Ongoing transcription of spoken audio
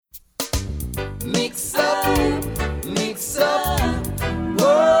Mix up,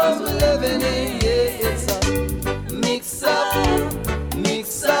 world we're living in, yeah, it's a mix up,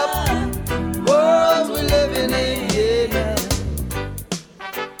 world we're living in, yeah.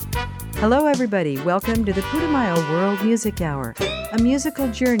 Hello everybody, welcome to the Putumayo World Music Hour, a musical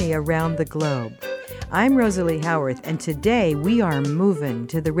journey around the globe. I'm Rosalie Howarth, and today we are moving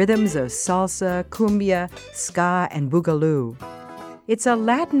to the rhythms of salsa, cumbia, ska, and Bugalú. It's a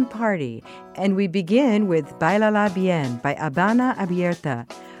Latin party, and we begin with Bailala Bien by Habana Abierta,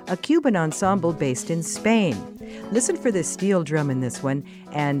 a Cuban ensemble based in Spain. Listen for the steel drum in this one,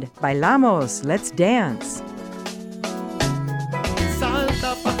 and bailamos, let's dance.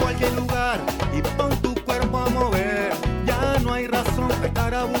 Salta pa' cualquier lugar y pon tu cuerpo a mover. Ya no hay razón para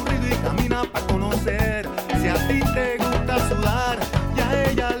estar aburrido y camina pa' conocer. Si a ti te gusta sudar y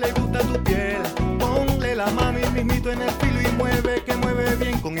a ella le gusta tu piel, ponle la mano y mismito en el filo y mueve, que mueve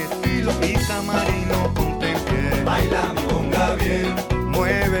bien con estilo. Pisa marino, ponte en pie. Baila mi bonga bien.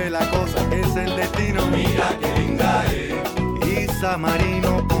 Mueve la cosa que es el destino. Mira qué linda es. Isa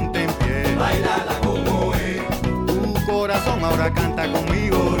marino, ponte en pie. Bailala como es. Tu corazón ahora canta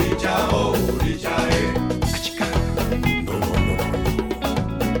conmigo. Richa, oh, richa, Achica. No.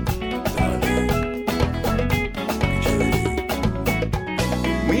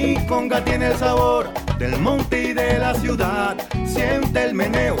 Mi conga tiene el sabor del monte y de la ciudad. Siente el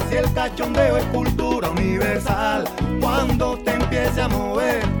meneo, si el cachondeo es cultura universal. Cuando te empiece a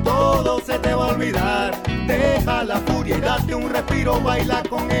mover, todo se te va a olvidar. Deja la furia y date un respiro. Baila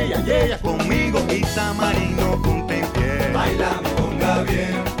con ella y ella conmigo. Isa marino, ponte en pie. Baila mi conga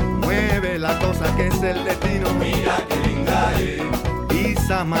bien. Mueve la cosa que es el destino. Mira qué linda es.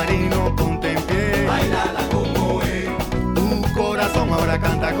 Isa marino, ponte en pie. Bailala como es. Tu corazón ahora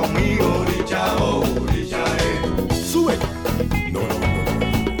canta conmigo. Richa, oh, richa, Sube. No.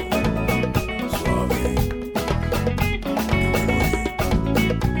 Suave.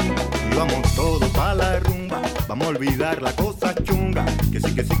 Y vamos todos pa' la rumba. Vamos a olvidar la cosa chunga. Que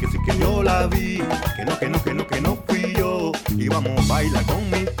sí, que yo la vi. Que no fui yo. Y vamos a bailar con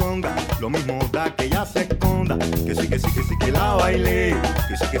mi conga. Lo mismo da que ella se esconda. Que sí, que la bailé.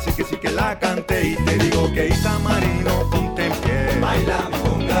 Que sí, que la canté. Y te digo que Isa marino, ponte en pie. Baila mi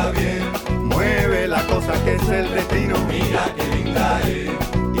conga bien. Mueve la cosa que es el destino. Mira qué linda es.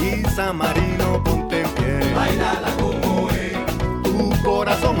 Isa marino, ponte en pie. Bailala como es. Tu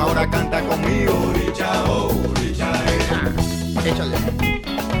corazón ahora canta conmigo. Richa, oh, richa, Échale.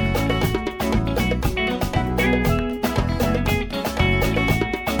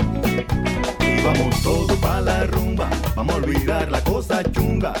 Y vamos todos pa' la rumba. Vamos a olvidar la cosa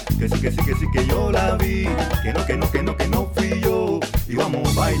chunga. Que sí, que yo la vi. Que no fui yo. Y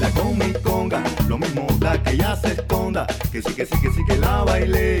vamos a bailar con mi conga. Lo mismo da que ella se esconda. Que sí, que la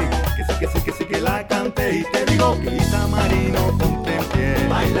bailé. Que sí, que la canté. Y te digo que Isa marino, ponte en pie.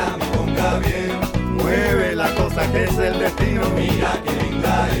 Baila mi conga bien. Mueve la cosa que es el destino. Mira qué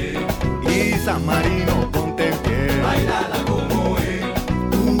linda es. Isa marino, ponte en pie. Bailala como es.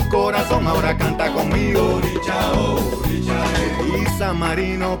 Tu corazón ahora canta conmigo. Richa, oh, richa, Isa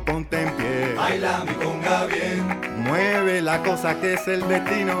marino, ponte en pie. Baila mi conga bien. Mueve la cosa que es el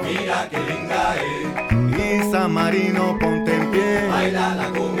destino. Mira qué linda es. Isa marino, ponte en pie. Bailala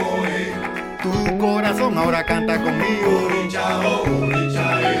como es. Tu corazón ahora canta conmigo. Richa, oh,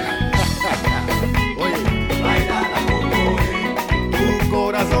 richa, Oye, bailala como es. Tu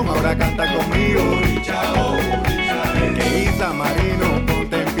corazón ahora canta conmigo. Richa, oh, richa, que Isa marino,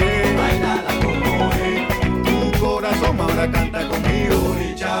 ponte en pie. Bailala como es. Tu corazón ahora canta conmigo.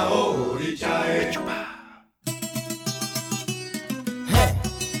 Richa, oh, richa,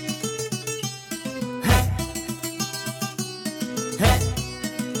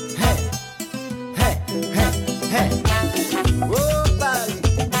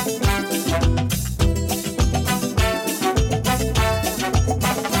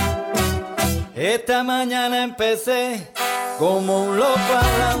 Esta mañana empecé como un loco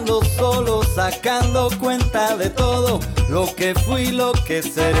hablando solo, sacando cuenta de todo lo que fui, lo que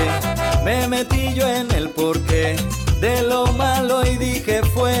seré. Me metí yo en el porqué de lo malo y dije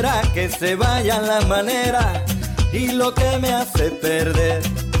fuera que se vayan las maneras y lo que me hace perder.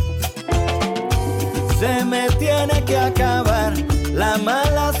 Se me tiene que acabar la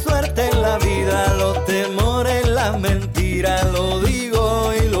mala suerte en la vida, los temores, las mentiras, lo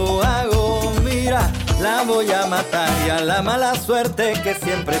digo y lo hago. Mira, la voy a matar y a la mala suerte que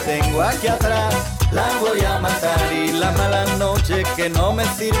siempre tengo aquí atrás la voy a matar, y las malas noches que no me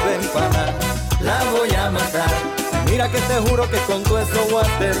sirven para nada la voy a matar. Mira que te juro que con todo eso voy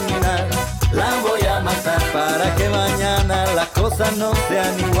a terminar. La voy a matar para que mañana las cosas no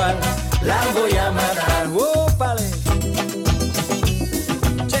sean igual. la voy a matar. ¡Ópale!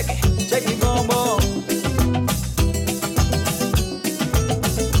 Cheque, cheque como.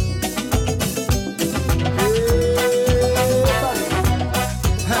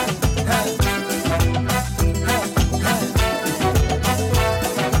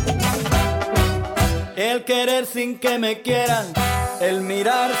 El querer sin que me quieran, el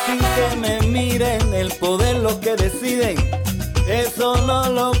mirar sin que me miren, el poder lo que deciden, eso no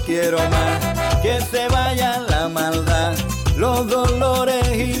lo quiero más. Que se vaya la maldad, los dolores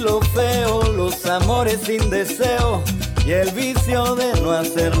y lo feo, los amores sin deseo y el vicio de no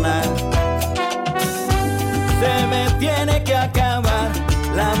hacer nada. Se me tiene que acabar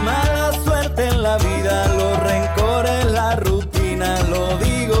la mala suerte en la vida, los rencores, la rutina, lo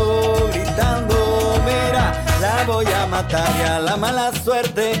digo gritando. Mira, la voy a matar y a la mala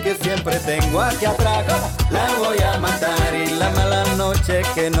suerte que siempre tengo aquí atrás. La voy a matar y la mala noche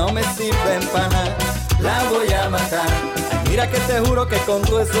que no me sirven para nada. La voy a matar, mira que te juro que con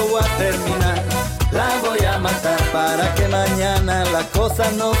todo eso voy a terminar. La voy a matar para que mañana las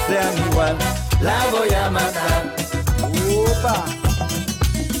cosas no sean igual. La voy a matar. ¡Upa!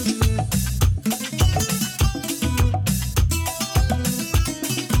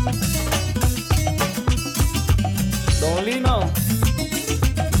 Don Lino.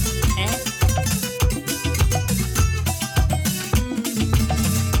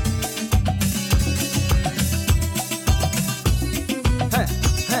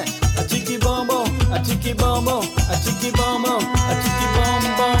 A chiqui bombo, a chiqui bombo, a chiqui bombo, a chiqui bom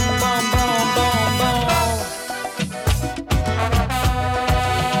bom bom bom bom bom.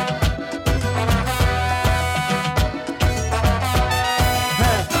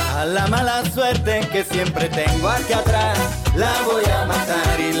 A la mala suerte que siempre tengo aquí atrás, la voy a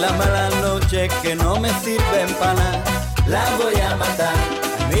matar y la mala noche que no me sirven para nada, la voy a matar.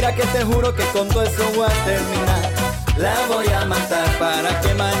 Mira que te juro que con todo eso voy a terminar. La voy a matar para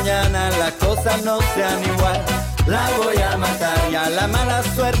que mañana las cosas no sean igual. La voy a matar y a la mala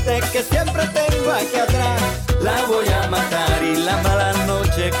suerte que siempre tengo aquí atrás. La voy a matar y la mala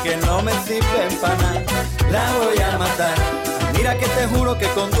noche que no me sirven para nada. La voy a matar. Mira que te juro que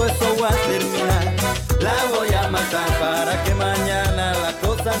con todo eso voy a terminar. La voy a matar para que mañana las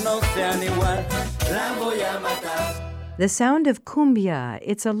cosas no sean igual. La voy a matar. The sound of cumbia.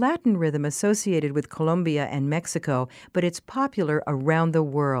 It's a Latin rhythm associated with Colombia and Mexico, but it's popular around the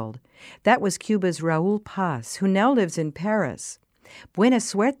world. That was Cuba's Raul Paz, who now lives in Paris. Buena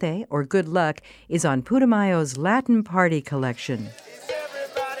Suerte, or Good Luck, is on Putumayo's Latin Party collection.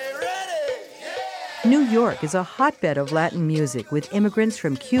 New York is a hotbed of Latin music, with immigrants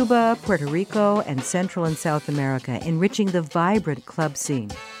from Cuba, Puerto Rico, and Central and South America enriching the vibrant club scene.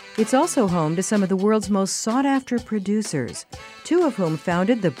 It's also home to some of the world's most sought-after producers, two of whom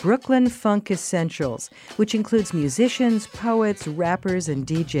founded the Brooklyn Funk Essentials, which includes musicians, poets, rappers, and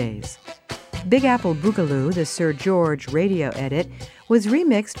DJs. Big Apple Boogaloo, the Sir George radio edit, was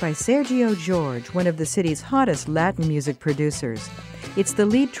remixed by Sergio George, one of the city's hottest Latin music producers. It's the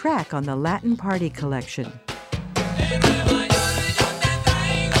lead track on the Latin Party collection.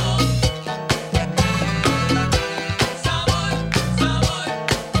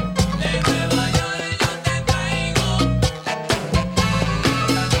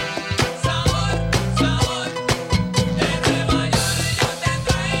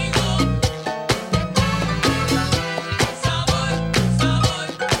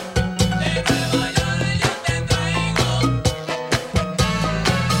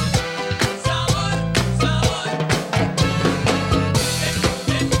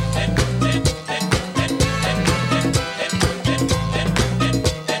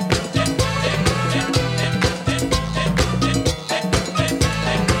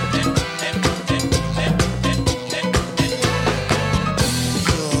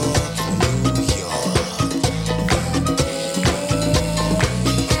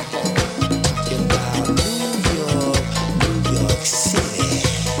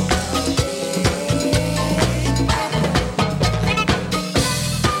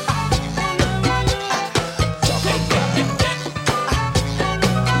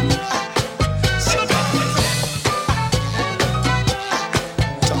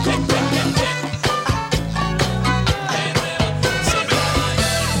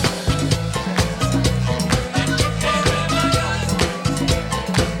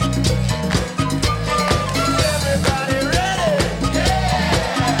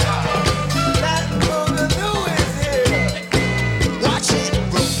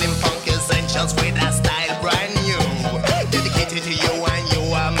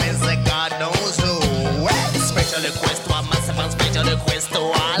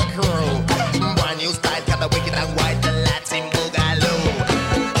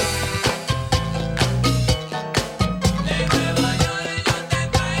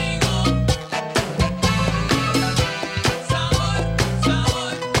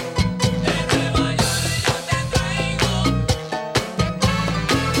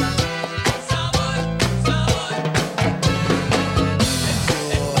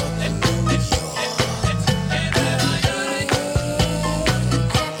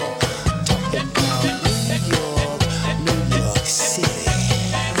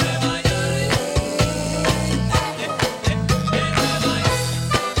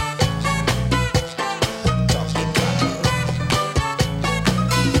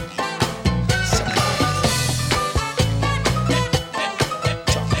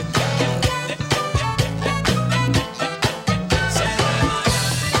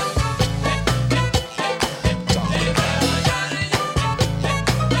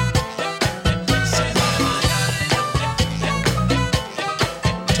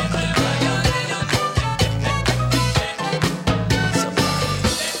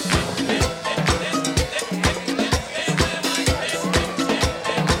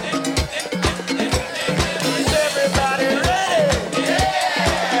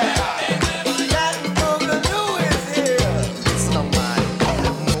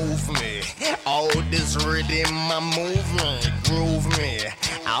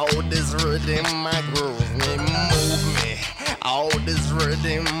 All this rhythm, my groove me, move me. All this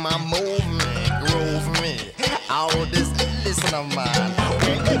rhythm, my move me, groove me. All this, listen of mine.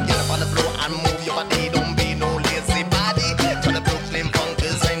 Get up on the floor and move your body. Don't be no lazy body. For the Brooklyn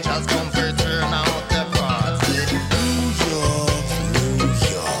funkers ain't just come for turn out the party. New York, New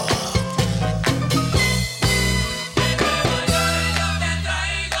York.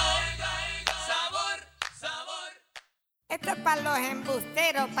 Esto es para los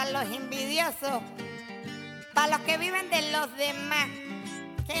embusteros, para los envidiosos, para los que viven de los demás,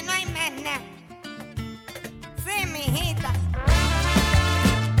 que no hay más nada. Sí, mijita.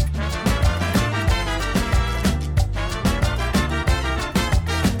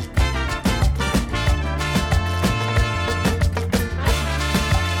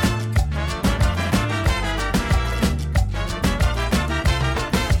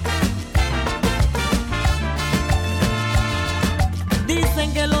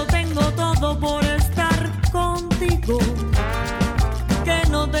 Dicen que lo tengo todo por estar contigo, que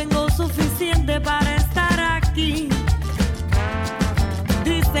no tengo suficiente para estar aquí.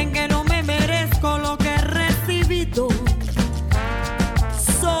 Dicen que no me merezco lo que he recibido.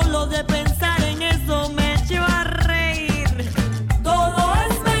 Solo de pensar en eso me echo a reír. Todo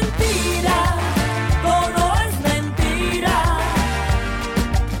es mentira, todo es mentira.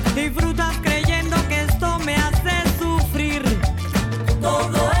 Disfrutas creyendo que esto me hace sufrir.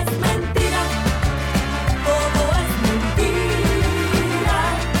 Todo es mentira, todo es mentira.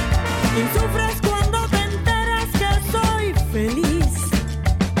 Y sufres cuando te enteras que soy feliz.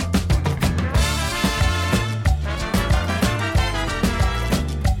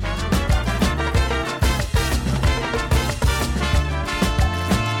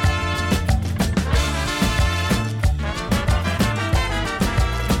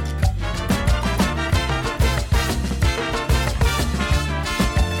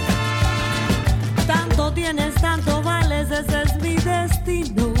 Tanto tienes, tanto vales, ese es mi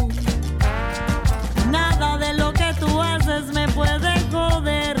destino. Nada de lo que tú haces me puede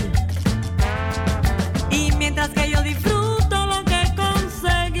joder. Y mientras que yo disfruto lo que he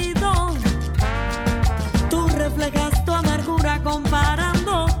conseguido, tú reflejas tu amargura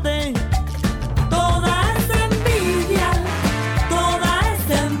comparándote. Toda es envidia, toda es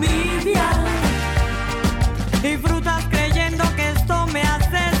envidia. Disfrutas creyendo que esto me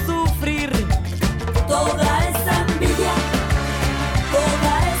hace sufrir. Toda es envidia,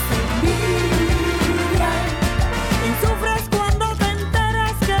 toda es envidia. Y sufres cuando te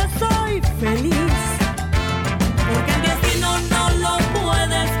enteras que soy feliz. Porque el destino no lo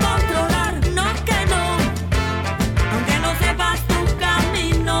puedes controlar, no que no. Aunque no sepas tu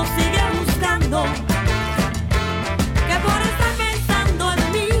camino, sigue buscando. Que por estar pensando en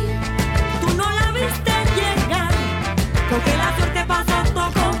mí, tú no la viste llegar. Porque la suerte pasó,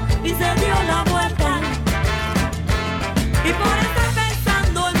 tocó y se dio la vuelta. Y por estar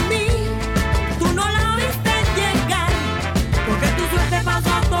pensando en mí, tú no la viste llegar. Porque tu suerte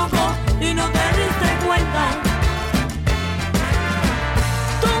pasó, tocó y no te diste cuenta.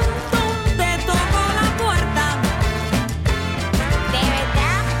 Tum, tum, te tocó la puerta. ¿De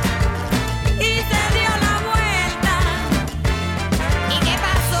verdad? Y se dio la vuelta. ¿Y qué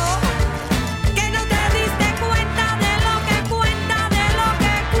pasó? Que no te diste cuenta de lo que cuenta, de lo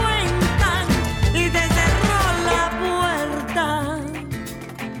que cuentan. Y te cerró la puerta.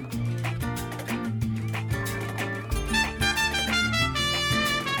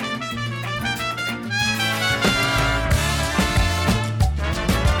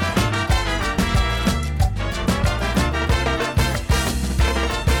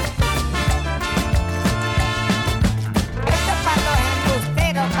 Esto es para los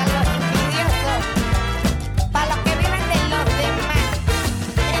embusteros, para los envidiosos, para los que viven de los demás,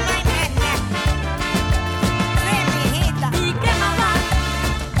 que no hay más nada. Sí, mijita. ¿Y qué más da?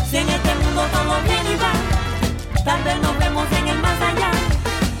 Si en este mundo todo viene y va, tal vez nos vemos en el más allá.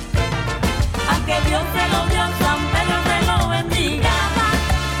 Aunque Dios te lo dio, San Pedro te lo bendiga.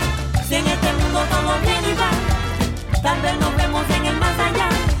 Si en este mundo todo viene y va, tal vez nos vemos en el más allá.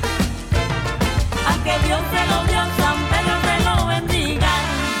 Aunque Dios te lo dio, San Pedro te lo bendiga.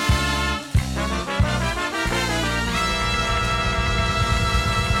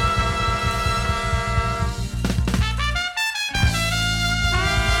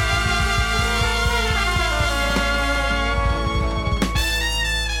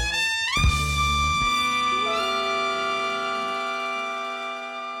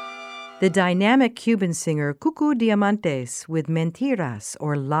 The dynamic Cuban singer Cucu Diamantes with Mentiras,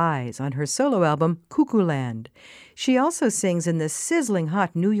 or Lies, on her solo album Cucu Land. She also sings in the sizzling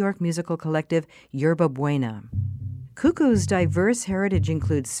hot New York musical collective Yerba Buena. Cucu's diverse heritage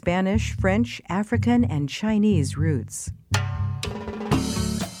includes Spanish, French, African, and Chinese roots.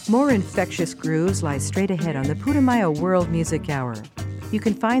 More infectious grooves lie straight ahead on the Putumayo World Music Hour. You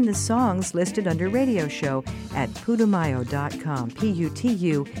can find the songs listed under Radio Show at putumayo.com,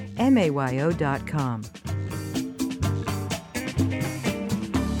 Putumayo.com.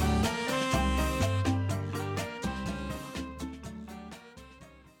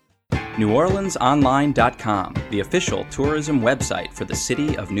 NewOrleansOnline.com, the official tourism website for the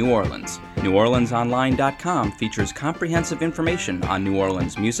city of New Orleans. NewOrleansOnline.com features comprehensive information on New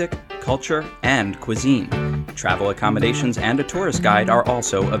Orleans music, culture, and cuisine. Travel accommodations and a tourist guide are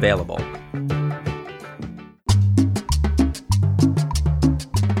also available.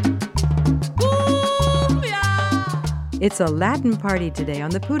 It's a Latin party today on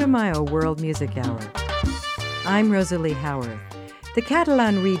the Putumayo World Music Hour. I'm Rosalie Howarth. The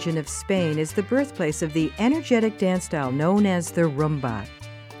Catalan region of Spain is the birthplace of the energetic dance style known as the rumba.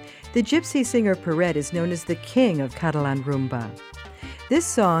 The gypsy singer Peret is known as the king of Catalan rumba. This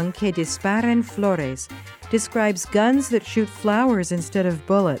song, Que Disparen Flores, describes guns that shoot flowers instead of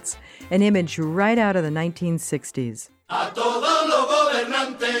bullets, an image right out of the 1960s. A todos los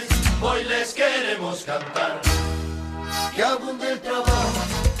gobernantes hoy les queremos cantar que abunde el trabajo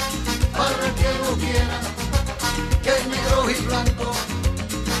para que lo quieran, que negro y blanco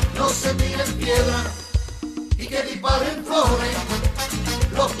no se tiren piedra y que disparen flores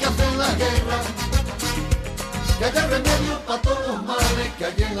los que hacen la guerra, que haya remedio para todos los males que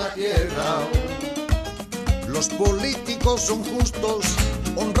hay en la tierra. Los políticos son justos,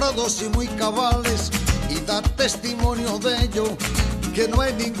 honrados y muy cabales, y da testimonio de ello, que no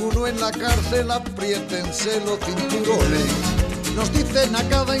hay ninguno en la cárcel, apriétense los cinturones. Nos dicen a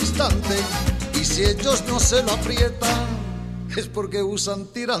cada instante, y si ellos no se lo aprietan, es porque usan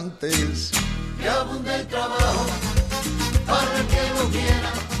tirantes. Que abunde el trabajo para el que lo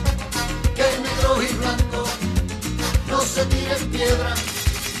quiera, que negro y blanco no se tiren piedra,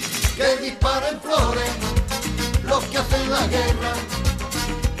 que disparen flores los que hacen la guerra,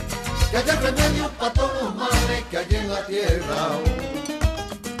 que haya remedio para todos los males que hay en la tierra.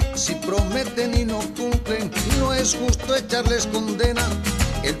 Si prometen y no cumplen, no es justo echarles condena.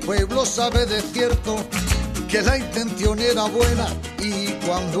 El pueblo sabe de cierto que la intención era buena, y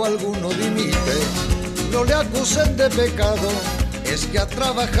cuando alguno dimite, no le acusen de pecado, es que ha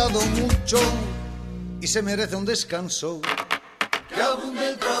trabajado mucho y se merece un descanso. Que abunde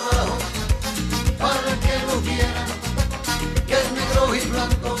el trabajo para el que lo quiera, que el negro y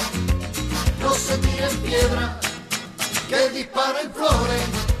blanco no se tiren piedra, que disparen flores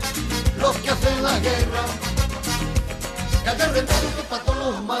los que hacen la guerra, que haya remedio para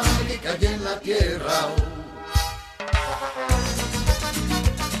todos los males que hay en la tierra.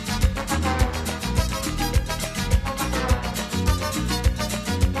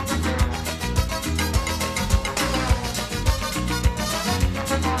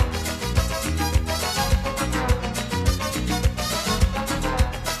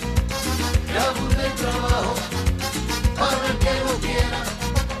 Que abunde el trabajo para el que lo quiera,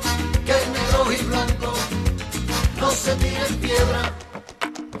 que negro y blanco no se tiren piedra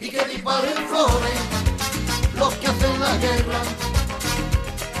y que disparen flores los que hacen la guerra,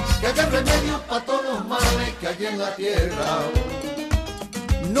 que haya remedio para todos los males que hay en la tierra.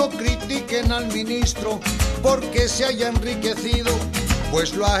 No critiquen al ministro porque se haya enriquecido,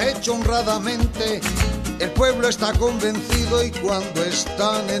 pues lo ha hecho honradamente. El pueblo está convencido, y cuando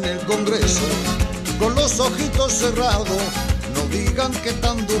están en el Congreso con los ojitos cerrados, no digan que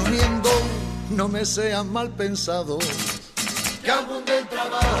están durmiendo, no me sean mal pensados. Que abunde el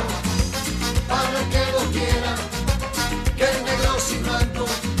trabajo para el que lo quiera, que negros y blancos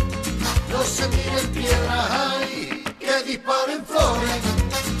no se tiren piedras, ay, que disparen flores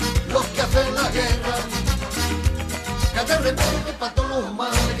los que hacen la guerra, que haya remedio para todos los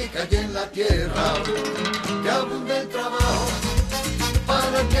males que hay en la tierra. Que abunde el trabajo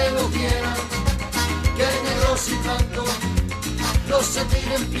para el que lo quiera, que negros y blancos no se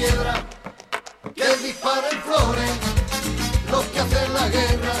tiren piedra, que disparen flores los que hacen la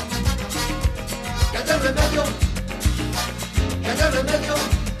guerra, que haya remedio, que haya remedio,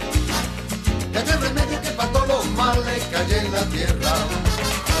 que haya remedio que para todos los males que hay en la tierra.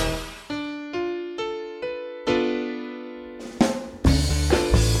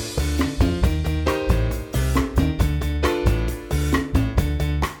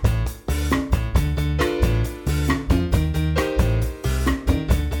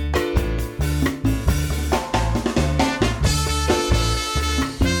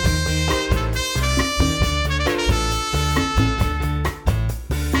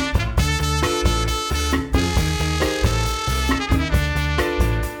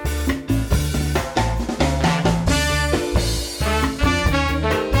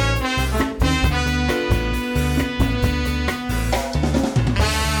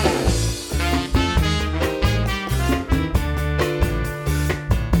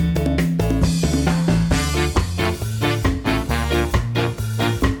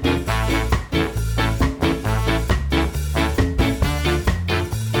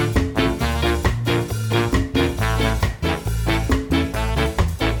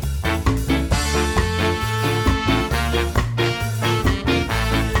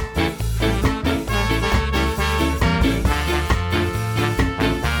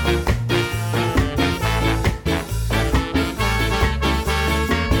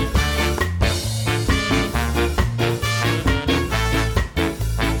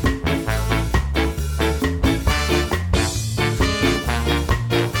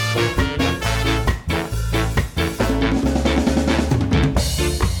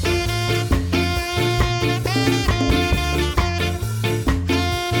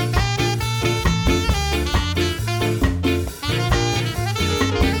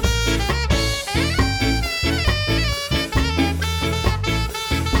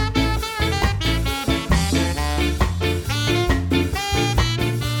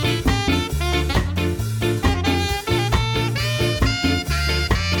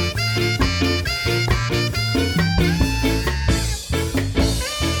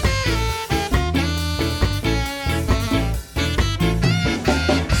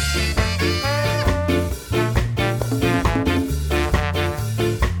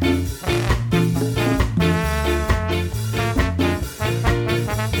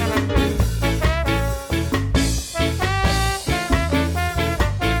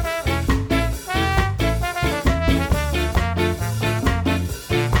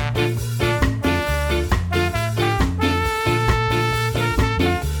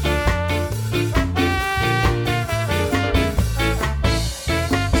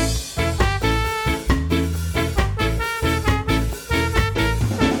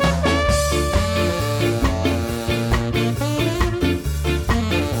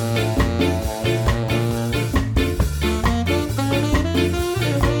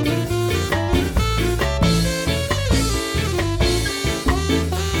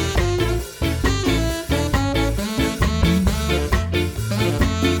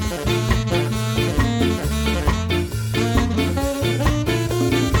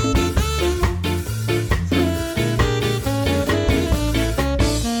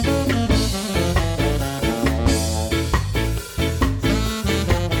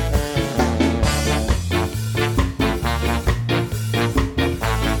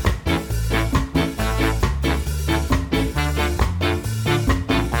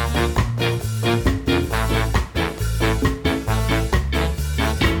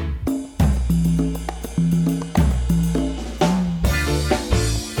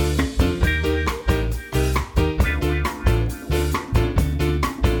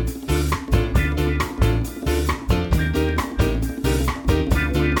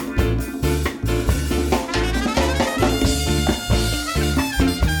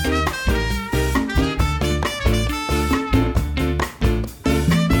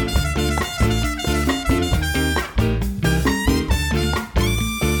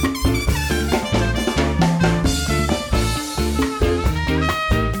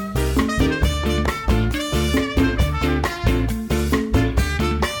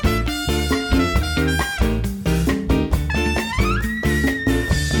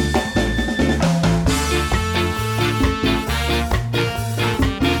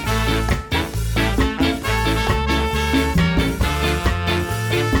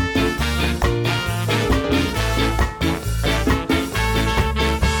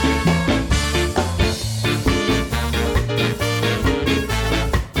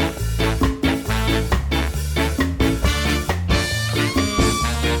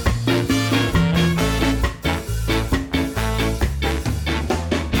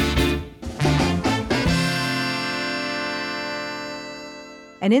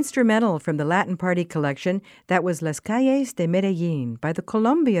 An instrumental from the Latin Party collection, that was Las Calles de Medellín by the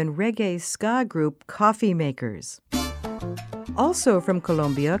Colombian reggae ska group Coffee Makers. Also from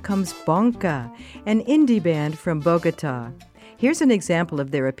Colombia comes Bonka, an indie band from Bogotá. Here's an example of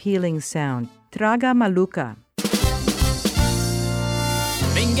their appealing sound, Traga Maluca.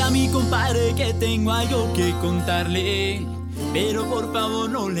 Venga mi compadre que tengo algo que contarle, pero por favor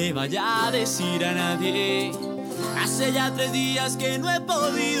no le vaya a decir a nadie. Hace ya 3 días que no he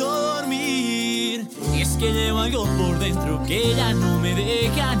podido dormir, y es que llevo algo por dentro que ya no me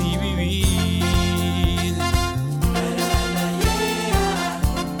deja ni vivir.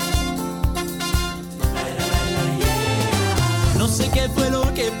 No sé qué fue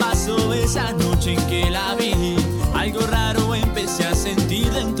lo que pasó esa noche en que la vi. Algo raro empecé a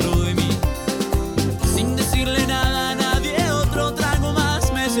sentir dentro de mí. Sin decirle nada a nadie, otro trago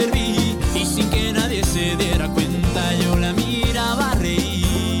más me serví. Y sin que nadie se diera cuenta, yo la miraba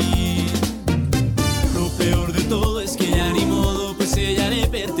reír. Lo peor de todo es que ya ni modo, pues ella le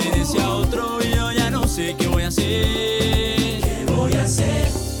pertenece a otro. Y yo ya no sé qué voy a hacer. ¿Qué voy a hacer?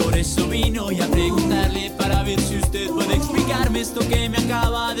 Por eso vino y a preguntarle para ver si usted puede explicarme esto que me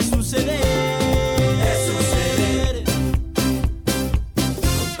acaba de suceder.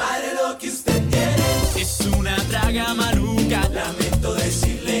 Traga maluca, lamento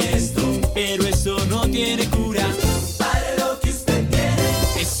decirle esto, pero eso no tiene cura. Pare lo que usted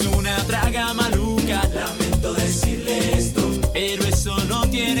quiere. Es una traga maluca, lamento decirle esto, pero eso no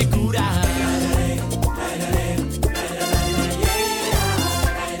tiene cura.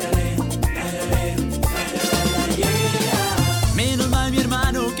 Menos mal mi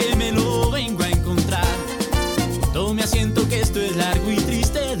hermano que me lo vengo a encontrar. Tome asiento que esto es largo y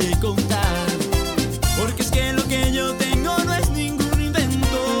triste de contar. Porque es que lo que yo tengo no es ningún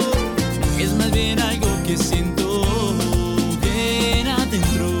invento, es más bien algo que siento bien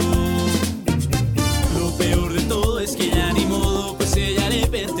adentro. Lo peor de todo es que ya ni modo, pues ella le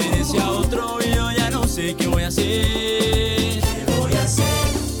pertenece a otro. Y yo ya no sé qué voy a hacer. ¿Qué voy a hacer?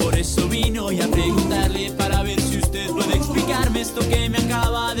 Por eso vino y a preguntarle para ver si usted puede explicarme esto que me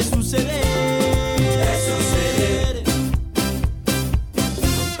acaba de suceder.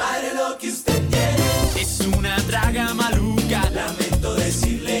 Traga maluca, lamento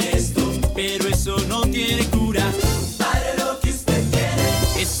decirle esto, pero eso no tiene cura. Pare lo que usted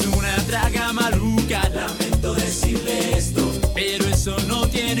quiere. Es una traga maluca, lamento decirle esto, pero eso no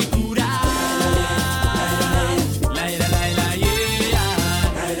tiene cura.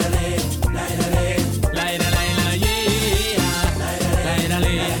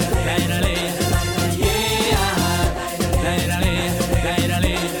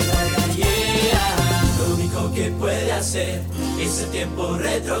 Ese tiempo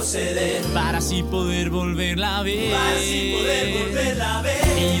retroceder para así poder volverla a ver,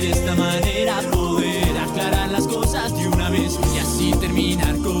 y de esta manera poder aclarar las cosas de una vez y así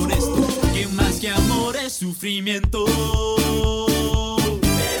terminar con esto que más que amor es sufrimiento.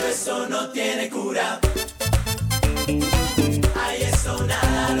 Pero eso no tiene cura. Ay, eso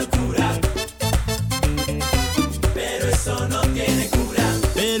nada lo cura. Pero eso no tiene cura.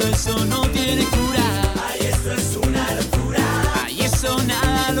 Pero eso no tiene cura. Ay, esto es una locura. Ay, eso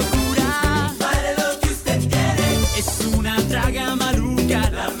nada lo cura. Pare lo que usted quiere. Es una traga maluca.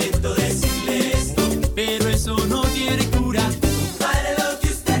 Lamento decirle esto, pero eso no tiene cura. Pare lo que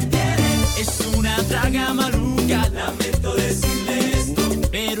usted quiere. Es una traga maluca. Lamento decirle esto,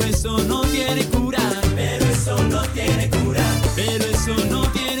 pero eso no tiene cura. Pero eso no tiene cura. Pero eso no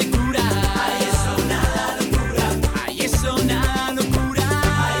tiene cura. Ay, eso nada lo cura. Ay, eso nada lo cura.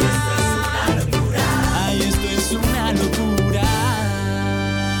 Ay, esto es una locura. Ay, esto es una locura.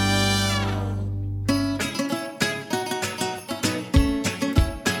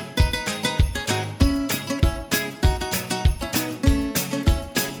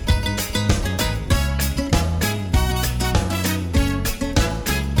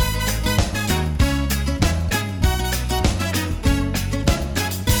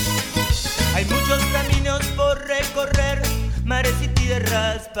 Hay muchos caminos por recorrer, mares y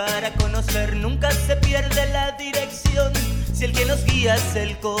tierras para conocer. Nunca se pierde la dirección si el que nos guía es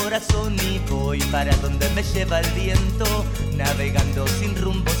el corazón. Y voy para donde me lleva el viento, navegando sin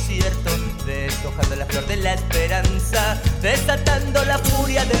rumbo cierto, deshojando la flor de la esperanza, desatando la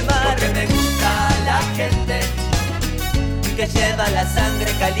furia del mar. Porque me gusta la gente que lleva la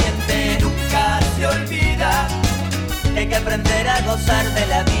sangre caliente. Nunca se olvida que hay que aprender a gozar de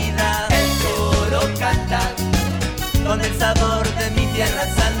la vida. El coro canta con el sabor de mi Tierra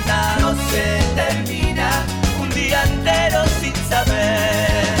Santa. No se termina un día entero sin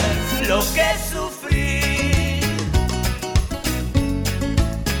saber lo que sufrí.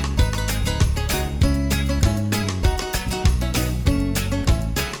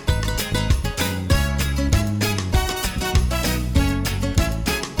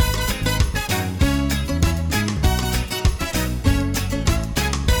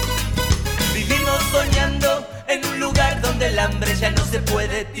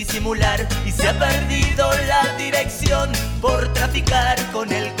 disimular y se ha perdido la dirección por traficar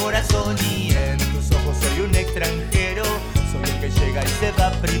con el corazón. Y en tus ojos soy un extranjero, soy el que llega y se va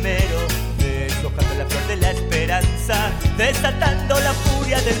primero, deshojando la flor de la esperanza, desatando la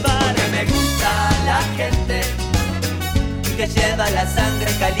furia del mar. Porque me gusta la gente que lleva la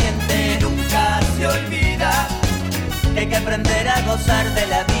sangre caliente, nunca se olvida que hay que aprender a gozar de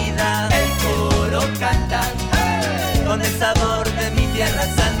la vida. El coro canta con el sabor de mi Tierra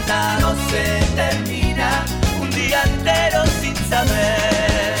Santa. No se termina un día entero sin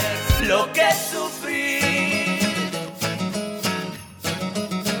saber lo que sufrí.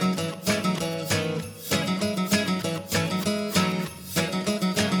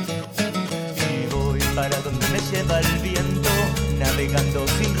 Y voy para donde me lleva el viento, navegando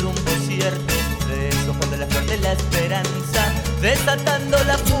sin rumbo cierto, deshojando la flor de la esperanza, desatando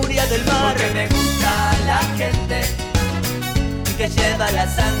la furia del mar. Porque me gusta la gente que lleva la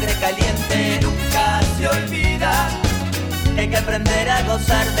sangre caliente, nunca se olvida que hay que aprender a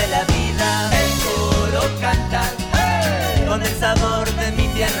gozar de la vida. El coro canta con el sabor de mi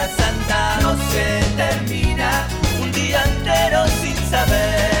Tierra Santa. No se termina un día entero sin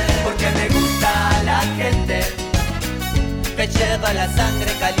saber. Porque me gusta la gente que lleva la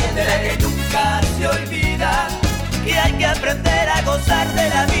sangre caliente, de la que nunca se olvida que hay que aprender a gozar de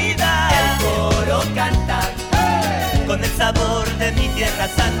la vida. El coro canta con el sabor de mi Tierra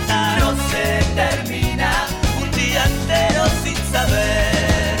Santa. No se termina un día entero sin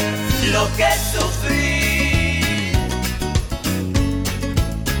saber lo que sufrí,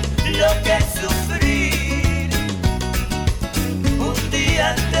 lo que sufrí, un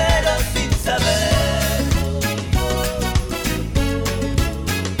día entero sin saber.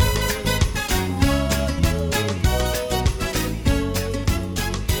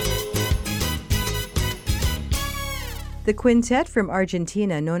 The quintet from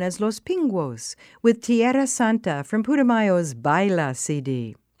Argentina known as Los Pinguos, with Tierra Santa from Putumayo's Baila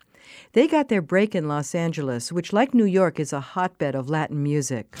CD. They got their break in Los Angeles, which, like New York, is a hotbed of Latin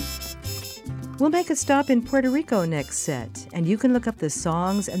music. We'll make a stop in Puerto Rico next set, and you can look up the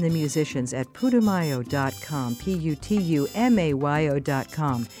songs and the musicians at putumayo.com,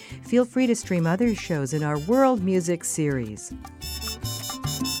 Putumayo.com. Feel free to stream other shows in our World Music series.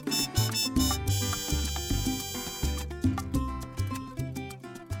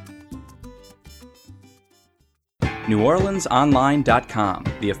 NewOrleansOnline.com,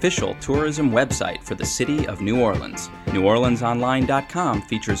 the official tourism website for the city of New Orleans. NewOrleansOnline.com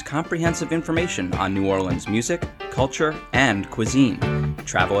features comprehensive information on New Orleans music, culture, and cuisine.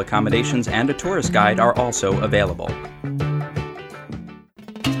 Travel accommodations and a tourist guide are also available.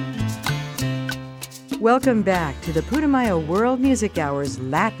 Welcome back to the Putumayo World Music Hour's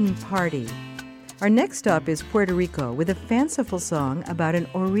Latin Party. Our next stop is Puerto Rico with a fanciful song about an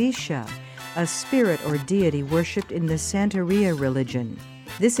orisha, a spirit or deity worshipped in the Santeria religion.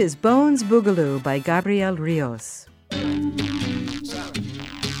 This is Bones Bugaloo by Gabriel Rios.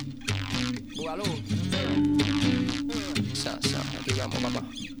 Bugalú. Aquí vamos, papá.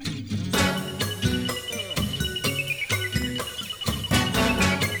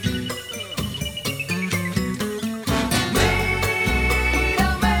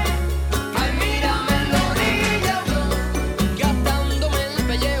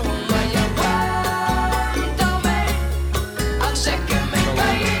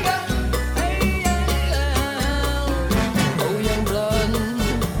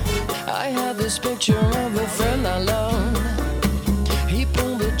 Picture of a friend I love. He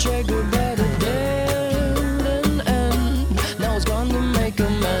pulled the trigger but it didn't end. Now he's gone to make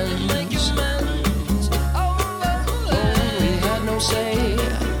amends. He had no say,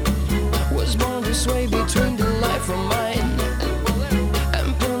 was born to sway between the life of mine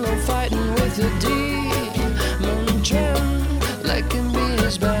and pillow fighting with a demon trend, like can be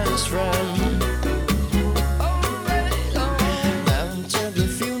his best friend.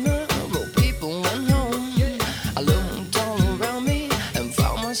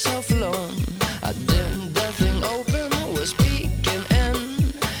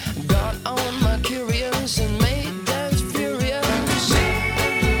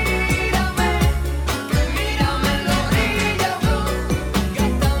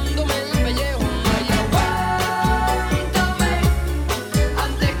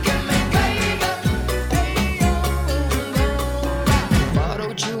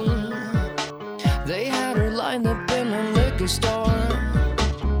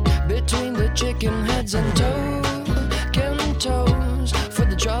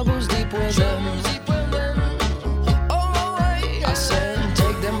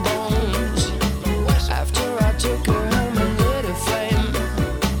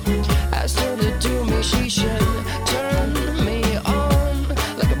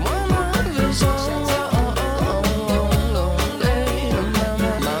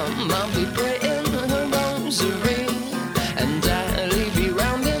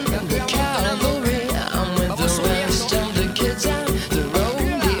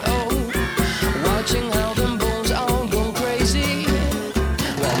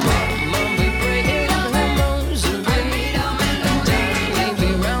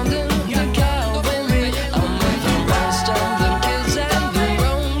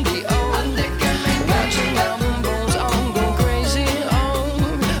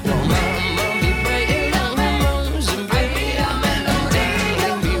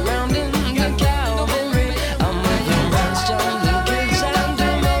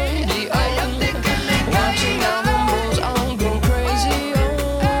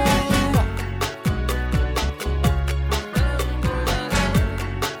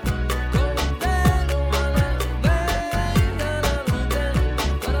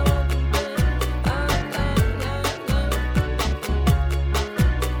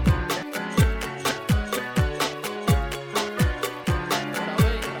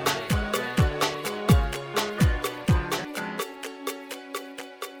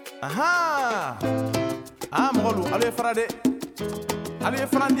 Aha! Ah, molu, allez frade. Allez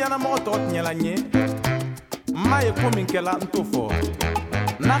frandiana moto nyala nye. Maye komi kela ntofo.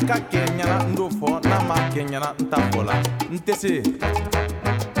 Naka kenyana ndofo, nama kenyana ntafola. Ntese.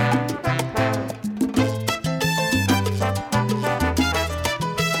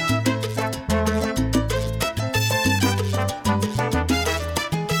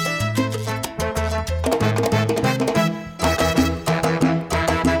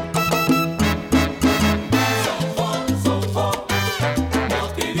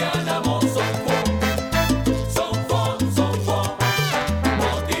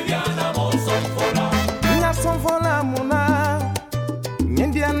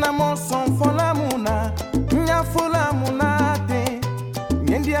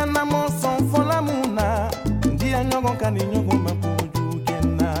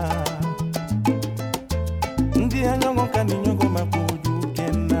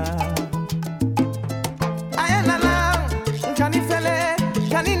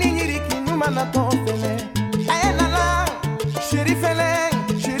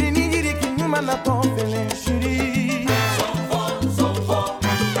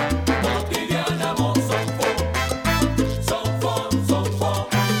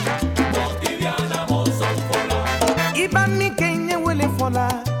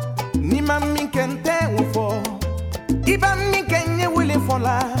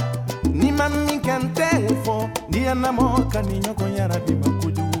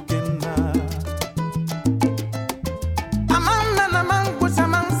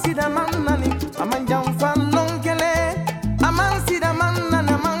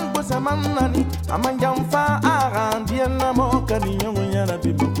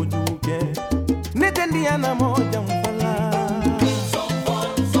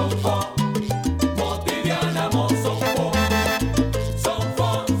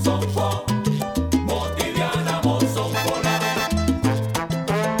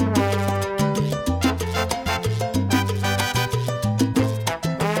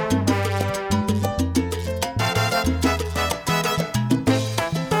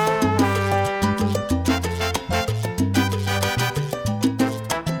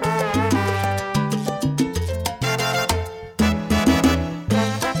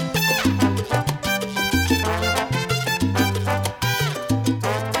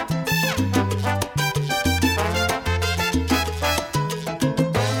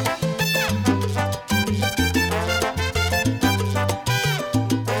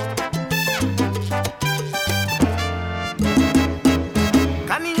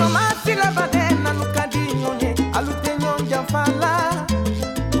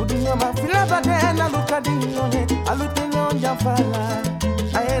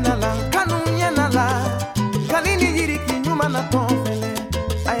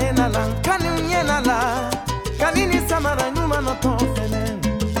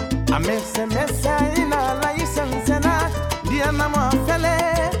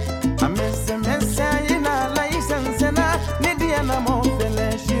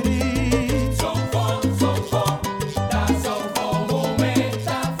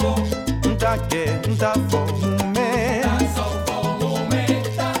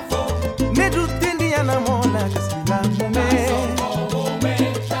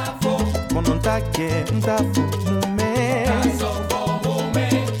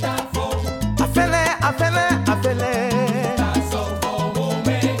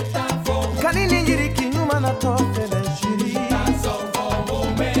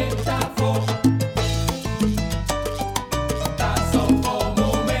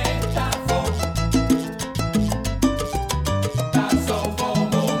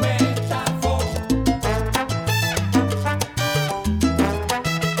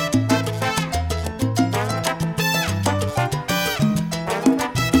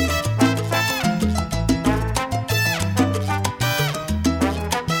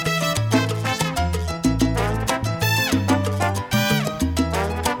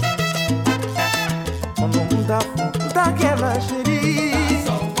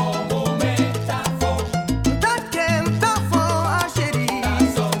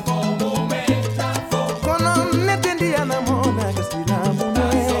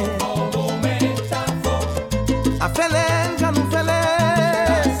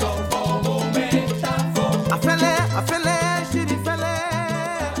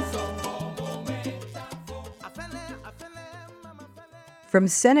 From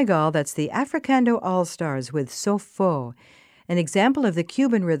Senegal, that's the Africando All Stars with Sofo, an example of the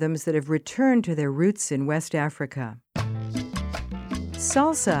Cuban rhythms that have returned to their roots in West Africa.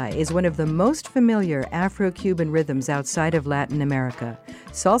 Salsa is one of the most familiar Afro-Cuban rhythms outside of Latin America.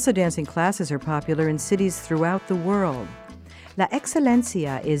 Salsa dancing classes are popular in cities throughout the world. La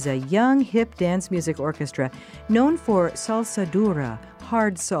Excelencia is a young, hip dance music orchestra known for salsa dura,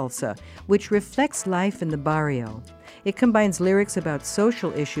 hard salsa, which reflects life in the barrio. It combines lyrics about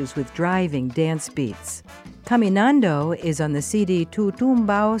social issues with driving dance beats. Caminando is on the CD Tu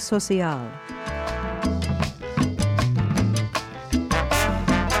Tumbao Social.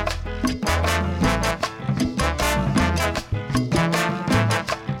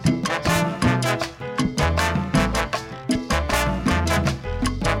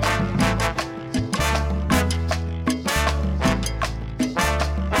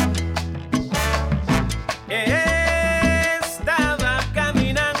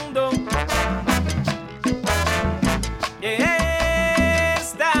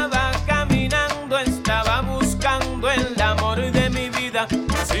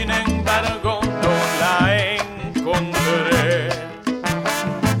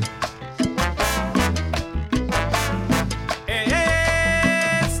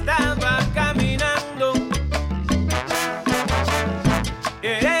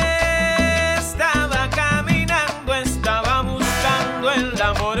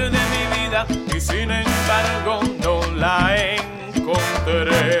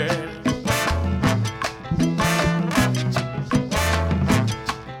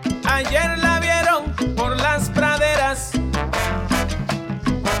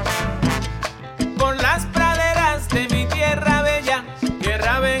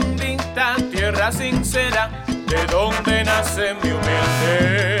 Sincera, de donde nace mi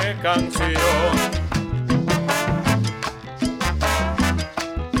humilde canción.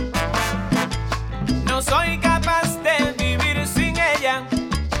 No soy capaz de vivir sin ella.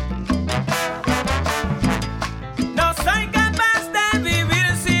 No soy capaz de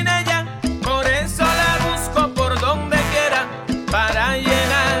vivir sin ella. Por eso la busco por donde quiera para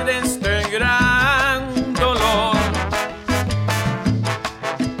llenar este gran dolor.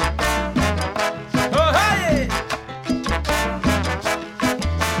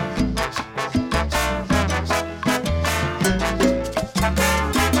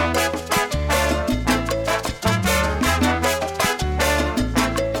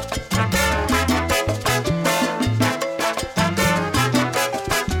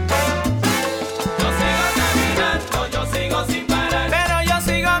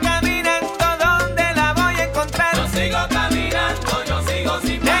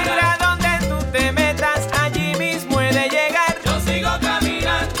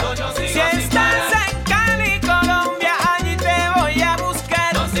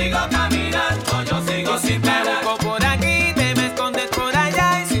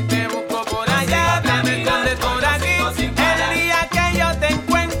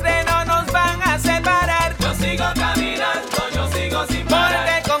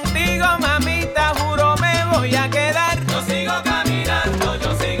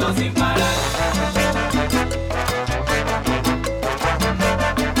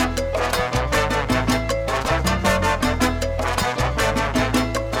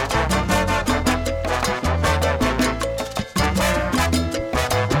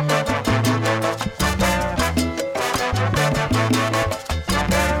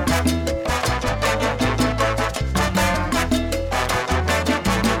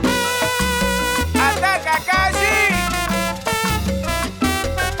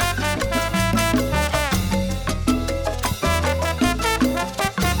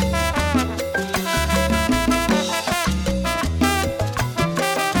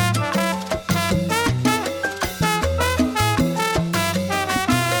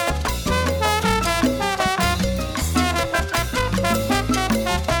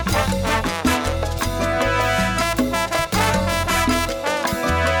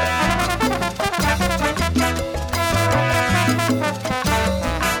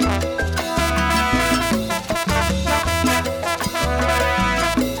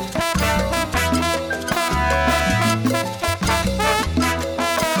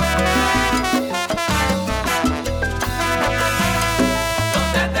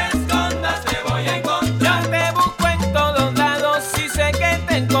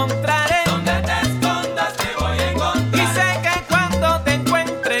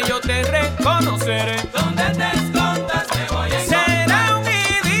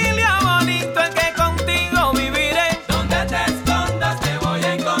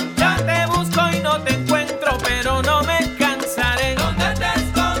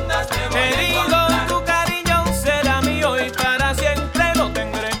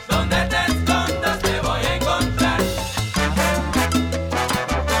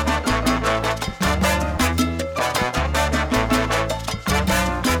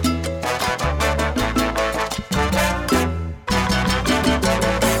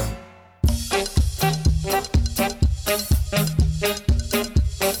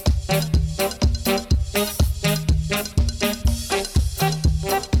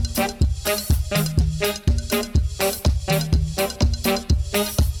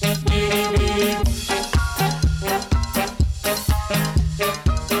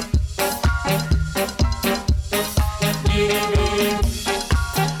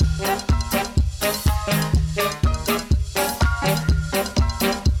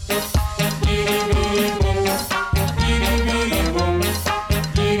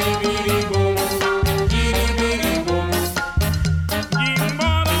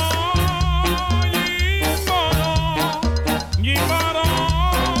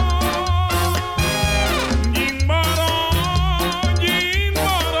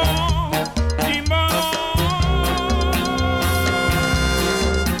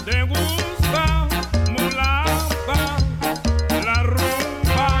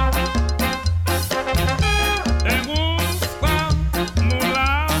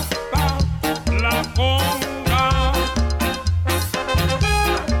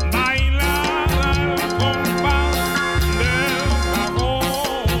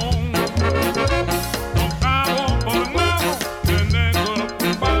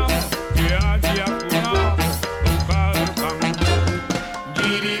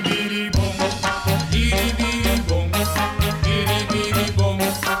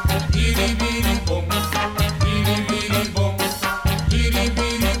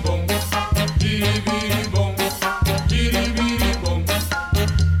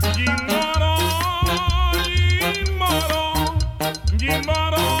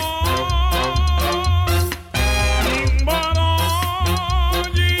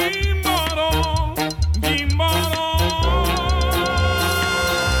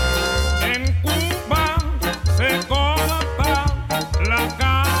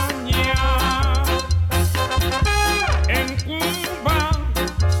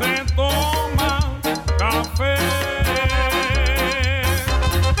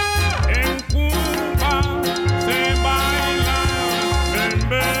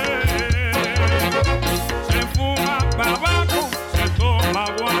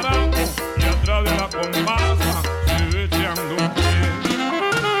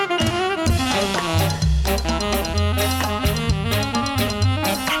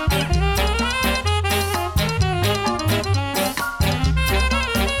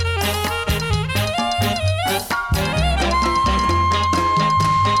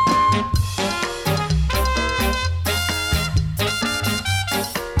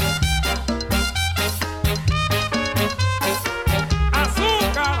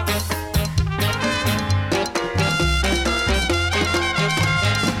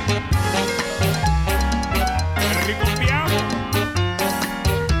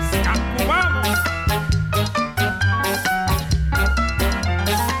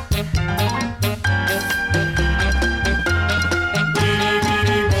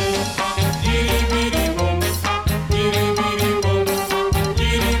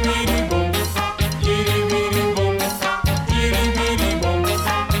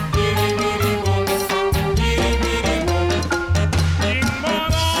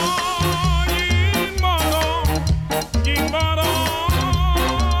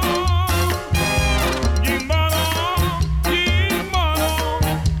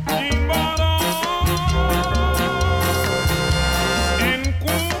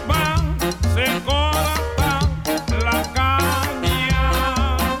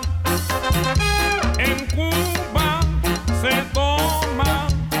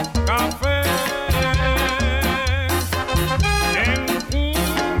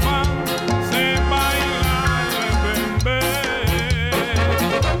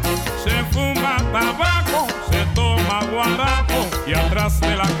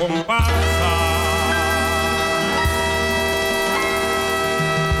 la comparsa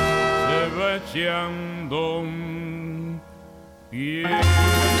se va echando un pie.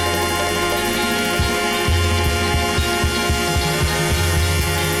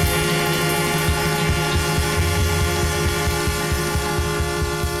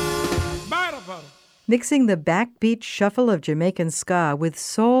 Mixing the backbeat shuffle of Jamaican ska with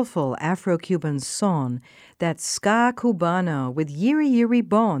soulful Afro-Cuban son, that's Ska Cubano with Yírí Yírí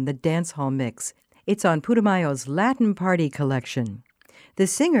Bon, the dancehall mix. It's on Putumayo's Latin Party collection. The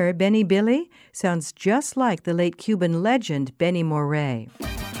singer, Benny Billy, sounds just like the late Cuban legend Benny Moré.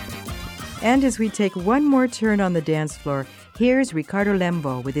 And as we take one more turn on the dance floor, here's Ricardo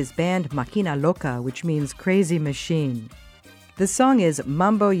Lemvo with his band Makina Loca, which means crazy machine. The song is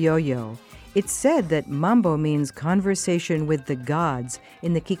Mambo Yo Yo. It's said that mambo means conversation with the gods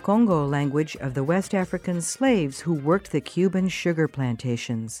in the Kikongo language of the West African slaves who worked the Cuban sugar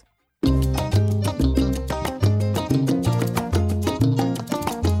plantations.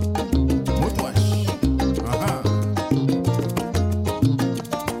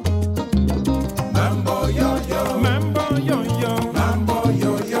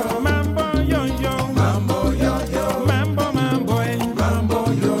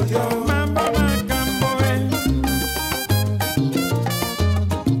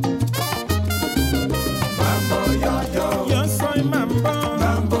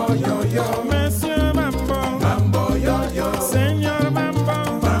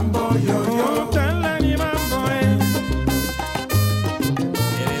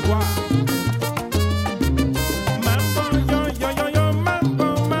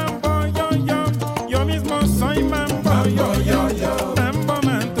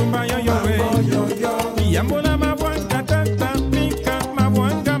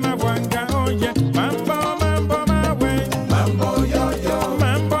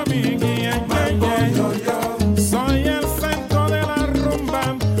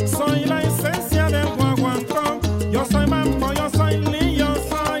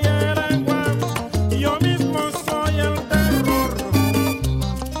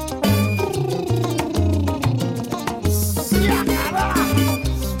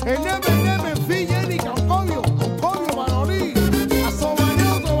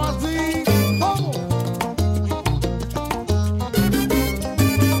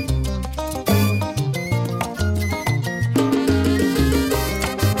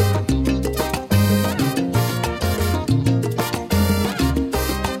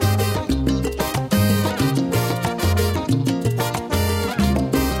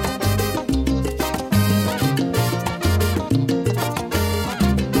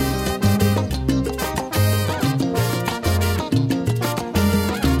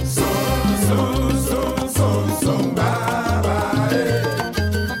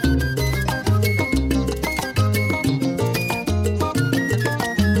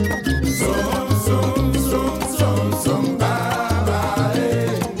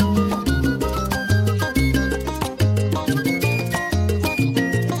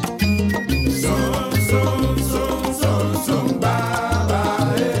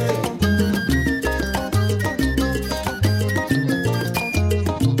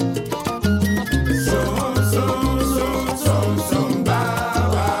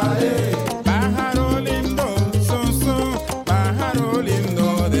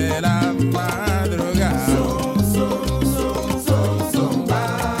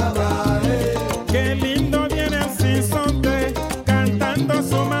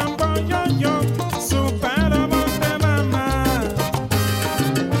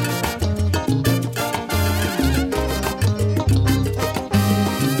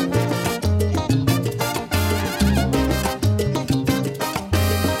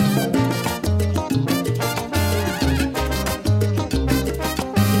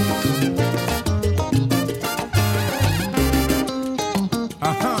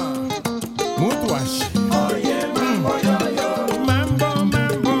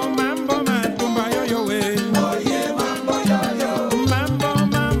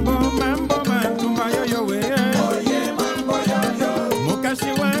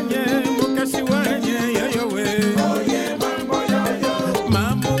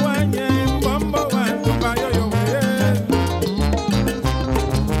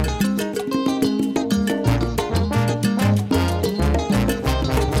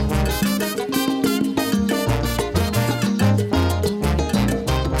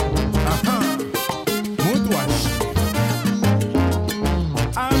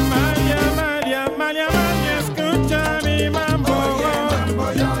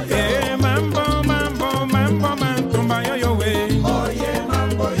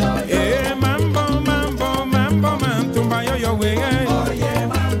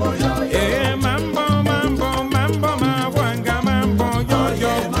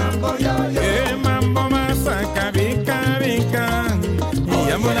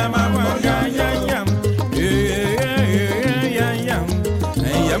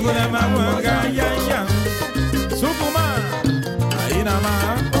 Embule mabuanga ya ya. Sukuma. Ahí nada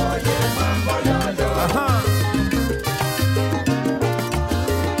más. Oye, mambo yo yo. Ajá.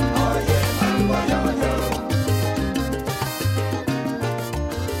 Oye, mambo yo yo.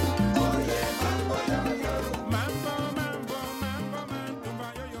 Oye, mambo yo yo. Mambo, mambo, mambo,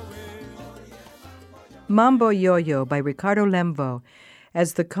 mambo yo yo. Mambo Yo Yo by Ricardo Lemvo,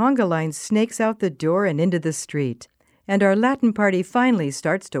 as the conga line snakes out the door and into the street, and our Latin party finally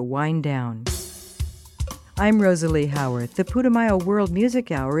starts to wind down. I'm Rosalie Howarth. The Putumayo World Music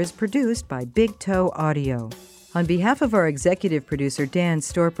Hour is produced by Big Toe Audio. On behalf of our executive producer, Dan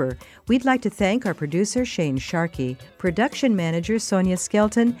Storper, we'd like to thank our producer, Shane Sharkey, production manager, Sonia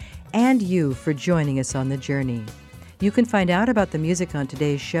Skelton, and you for joining us on the journey. You can find out about the music on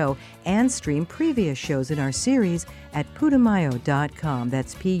today's show and stream previous shows in our series at putumayo.com.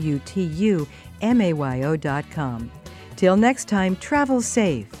 That's PUTUMAYO.com. Till next time, travel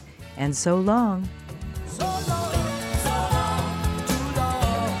safe, and so long.